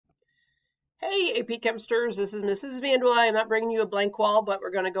Hey, AP Chemsters, this is Mrs. Vandeweghe. I'm not bringing you a blank wall, but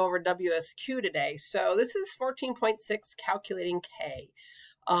we're going to go over WSQ today. So this is 14.6, calculating K.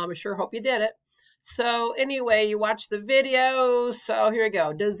 I sure hope you did it. So anyway, you watch the video. So here we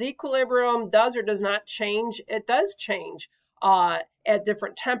go. Does equilibrium does or does not change? It does change at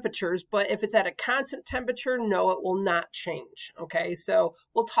different temperatures, but if it's at a constant temperature, no, it will not change. Okay, so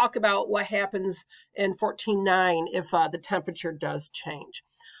we'll talk about what happens in 14.9 if the temperature does change.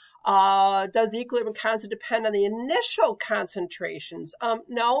 Does the equilibrium constant depend on the initial concentrations?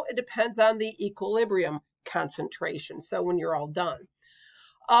 No, it depends on the equilibrium concentration. So when you're all done.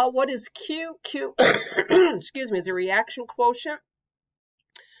 What is Q? Q, excuse me, is a reaction quotient.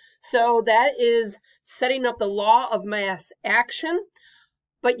 So that is setting up the law of mass action,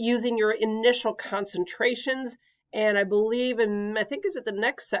 but using your initial concentrations. And I believe, and I think is at the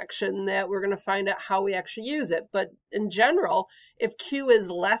next section that we're going to find out how we actually use it. But in general, if Q is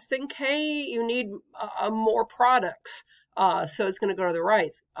less than K, you need more products. So it's going to go to the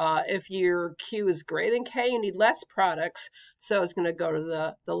right. If your Q is greater than K, you need less products. So it's going to go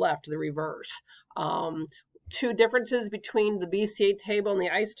to the left, the reverse. Two differences between the BCA table and the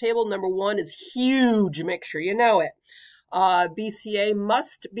ICE table. Number one is huge. Make sure you know it. BCA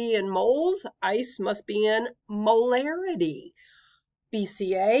must be in moles. ICE must be in molarity.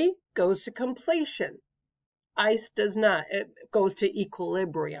 BCA goes to completion. ICE does not. It goes to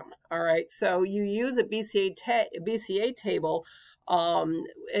equilibrium. All right. So you use a BCA table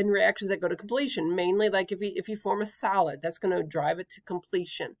in reactions that go to completion. Mainly, like if you form a solid, that's going to drive it to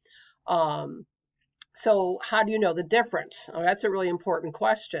completion. So how do you know the difference? Oh, that's a really important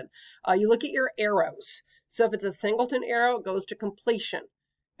question. You look at your arrows. So if it's a singleton arrow, it goes to completion.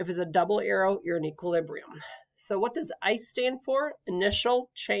 If it's a double arrow, you're in equilibrium. So what does ICE stand for? Initial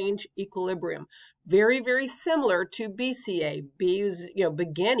change equilibrium. Very, very similar to BCA. B is,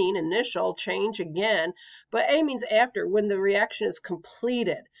 beginning, initial, change again. But A means after, when the reaction is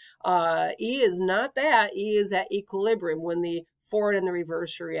completed. E is not that. E is at equilibrium, when the forward and the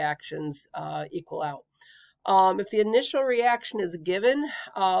reverse reactions equal out. If the initial reaction is given,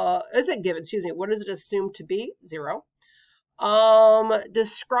 what is it assumed to be? 0.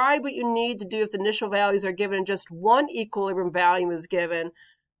 Describe what you need to do if the initial values are given and just one equilibrium value is given.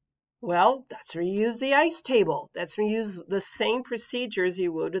 Well, that's where you use the ICE table. That's where you use the same procedure as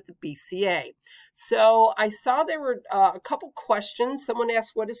you would with the BCA. So I saw there were a couple questions. Someone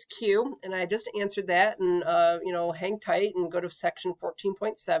asked, what is Q? And I just answered that. And, hang tight and go to section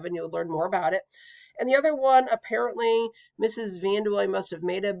 14.7. You'll learn more about it. And the other one, apparently, Mrs. Vandeweghe must have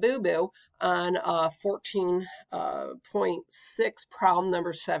made a boo-boo on 14.6, problem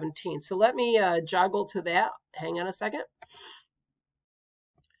number 17. So let me joggle to that. Hang on a second.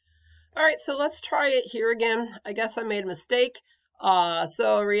 All right, so let's try it here again. I guess I made a mistake.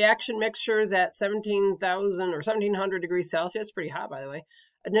 So reaction mixtures at 17,000 or 1700 degrees Celsius, pretty hot, by the way.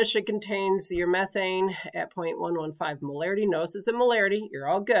 Initially contains your methane at 0.115 molarity. Notice it's a molarity. You're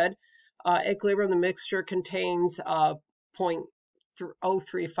all good. Equilibrium, the mixture contains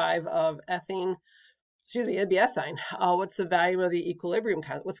 0.035 of ethene. Excuse me, it'd be ethine. What's the value of the equilibrium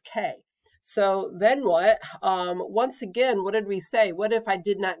constant? What's K? So then what? Once again, what did we say? What if I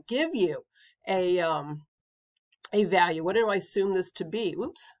did not give you a value? What do I assume this to be?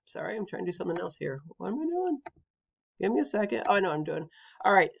 Oops, sorry, I'm trying to do something else here. What am I doing? Give me a second. Oh, I know what I'm doing.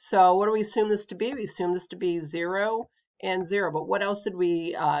 All right, so what do we assume this to be? We assume this to be 0 and 0. But what else did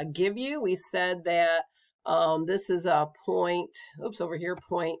we give you? We said that this is a over here,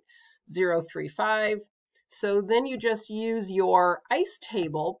 0.035. So then you just use your ICE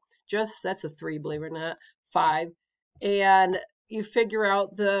table. That's a 3, believe it or not, 5, and you figure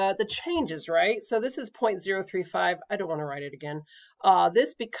out the changes, right? So this is 0.035. I don't want to write it again.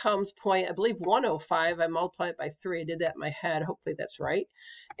 This becomes I believe 105. I multiply it by 3. I did that in my head. Hopefully that's right.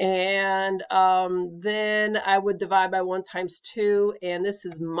 And then I would divide by 1 times 2, and this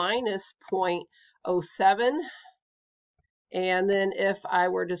is minus 0.07. And then if I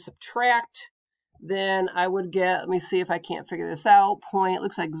were to subtract, then I would get, let me see if I can't figure this out, it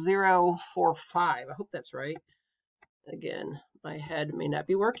looks like 0.45. I hope that's right. Again, my head may not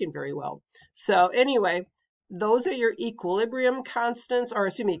be working very well. So anyway, those are your equilibrium constants, or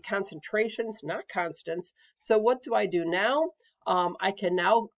excuse me, concentrations, not constants. So what do I do now? I can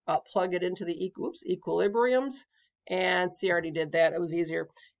now plug it into the equilibriums, and see, I already did that. It was easier.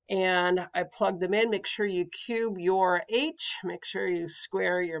 And I plug them in. Make sure you cube your H. Make sure you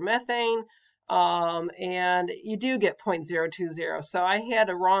square your methane. And you do get 0.020. So I had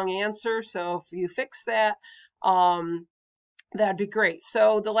a wrong answer. So if you fix that, that'd be great.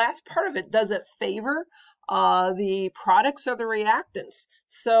 So the last part of it, does it favor the products or the reactants.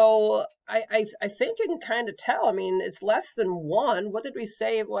 So I think you can kind of tell. I mean, it's less than 1. What did we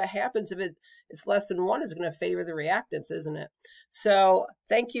say? What happens if it's less than 1 is going to favor the reactants, isn't it? So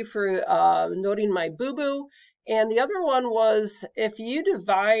thank you for noting my boo-boo. And the other one was if you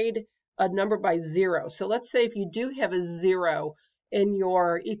divide a number by 0. So let's say if you do have a 0 in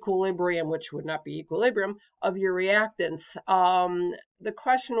your equilibrium, which would not be equilibrium, of your reactants. The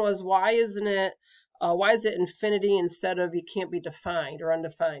question was, why is it infinity instead of you can't be defined or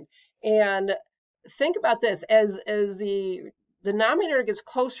undefined? And think about this, as the denominator gets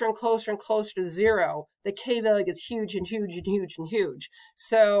closer and closer and closer to 0, the K value gets huge and huge and huge and huge.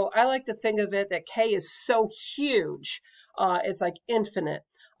 So I like to think of it that K is so huge, it's like infinite.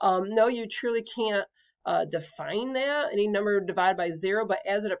 No, you truly can't define that, any number divided by 0, but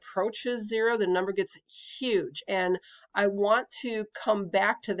as it approaches 0, the number gets huge. And I want to come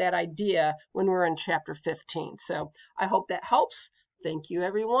back to that idea when we're in chapter 15. So I hope that helps. Thank you,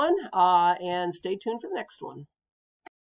 everyone, and stay tuned for the next one.